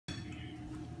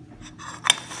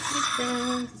Hey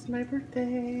friends, it's my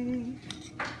birthday.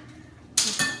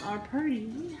 Our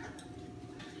party.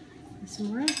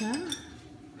 Esmeralda.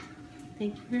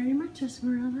 Thank you very much,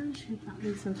 Esmeralda. She bought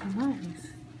me some tamales.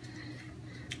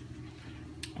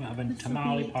 We're having a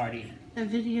tamale party. A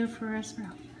video for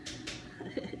Esmeralda.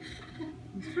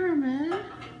 Here's Furman.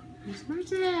 Here's my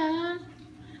dad.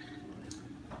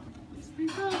 Here's my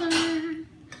brother.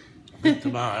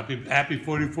 Happy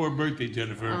 44th birthday,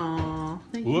 Jennifer. Aw,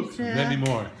 thank Whoops, you, Dad. many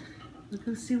more.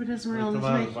 Let's see what Esmeralda's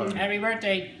making. Happy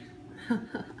birthday,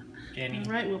 Jenny.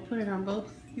 All right, we'll put it on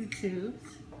both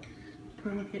YouTubes.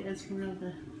 We'll look at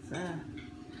Esmeralda's.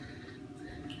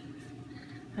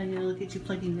 I'm gonna look at you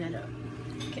plugging that up.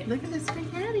 Okay. Look at the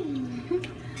spaghetti.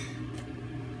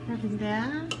 Having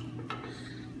that.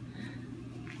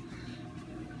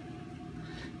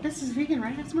 This is vegan,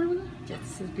 right, Esmeralda? Yes,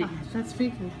 it's vegan. Oh, that's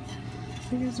vegan.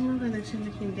 See, Esmeralda, that she's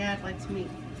making Dad likes meat.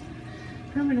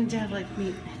 Herman and Dad like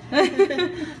meat. Thank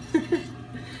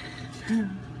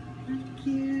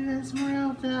you,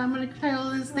 Esmeralda. I'm gonna title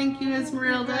this "Thank You,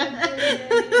 Esmeralda."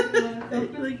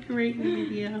 Really great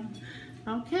video.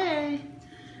 Okay,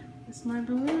 that's my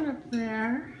balloon up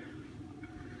there.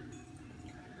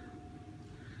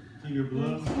 Your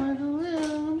balloon. That's my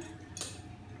balloon.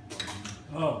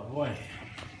 Oh boy.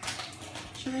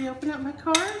 Should I open up my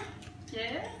card?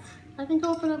 Yeah. I think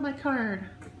I'll open up my card.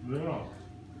 No.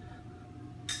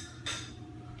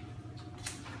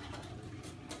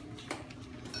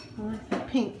 I like the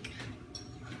pink.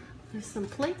 There's some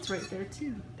plates right there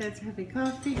too. Dad's having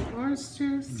coffee, orange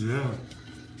juice. Yeah.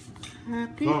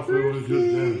 Happy Coffee was birthday.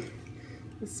 good then.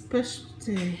 A special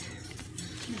day.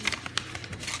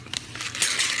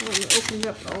 I want to open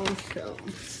up all the film.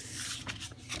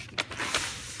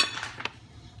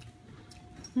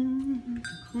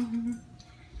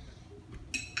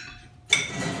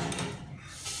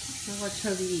 I watch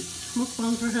Hubby eat.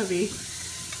 Mukbang for Hubby.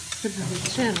 Good for his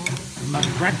channel. My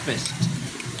breakfast.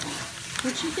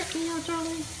 Would you get me out,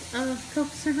 darling?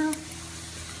 Coke Zero?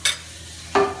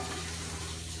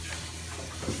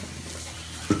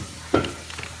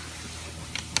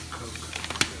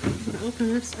 I'm gonna open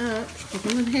this up with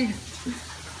one hand.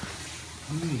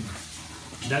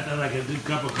 That's like a good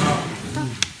cup of coffee. Oh,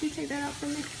 can you take that out for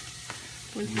me?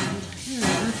 One hand.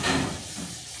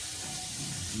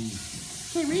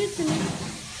 Okay, read it to me.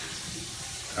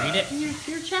 Read it.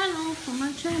 Your channel, on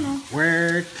my channel.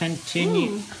 We're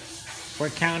continuing. Ooh. We're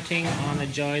counting on the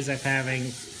joys of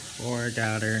having for our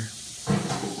daughter.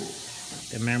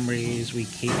 The memories we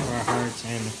keep for our hearts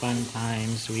and the fun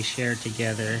times we share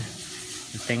together.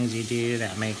 The things you do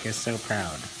that make us so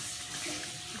proud.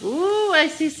 Ooh, I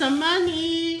see some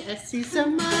money. I see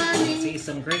some money. I see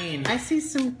some green. I see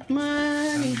some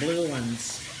money. Some blue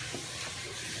ones.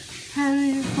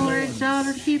 Having for a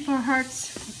daughter, keep our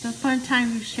hearts, the fun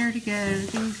time we share together, the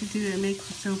things we do that make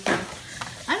us so proud.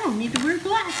 I don't need to wear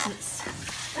glasses,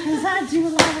 because I do a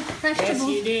lot of vegetables. Yes,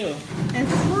 you do. And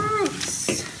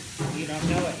fruits. You don't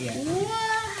know it yet.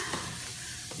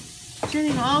 What?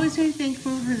 Jenny will always be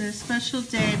thankful for this special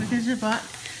day because you bought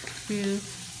you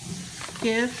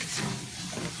gifts.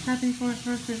 Happy 4th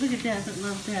birthday. Look at Dad. I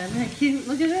love Dad. Isn't that cute?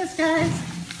 Look at this, guys.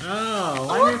 Oh,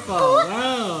 wonderful.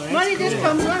 Whoa, that's Money cool. just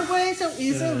comes our way so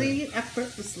easily,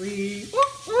 effortlessly.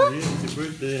 It's your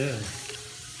birthday.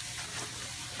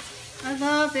 I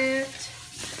love it.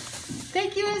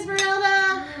 Thank you,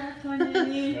 Esmeralda.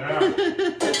 Yeah.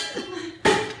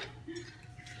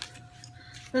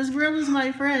 Esmeralda's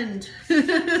my friend.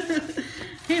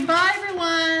 Okay, bye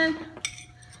everyone.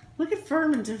 Look at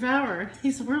Furman devour.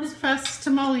 He's the world's fastest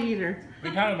tamale eater. What are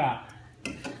you talking about?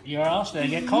 Or else they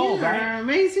get cold, You are right? an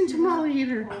amazing tamale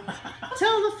eater.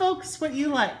 Tell the folks what you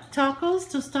like. Tacos,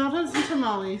 tostadas, and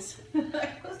tamales.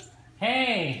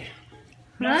 Hey,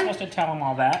 I'm not Right? supposed to tell them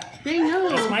all that. They know.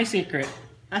 It's my secret.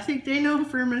 I think they know,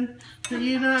 Furman, that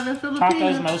you're not a Filipino.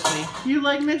 Tacos mostly. You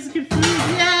like Mexican food?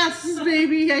 Yes,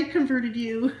 baby, I converted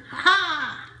you.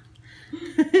 Ha!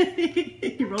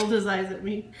 He rolled his eyes at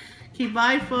me. Okay,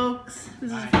 bye, folks.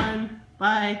 This is fun.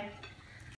 Bye.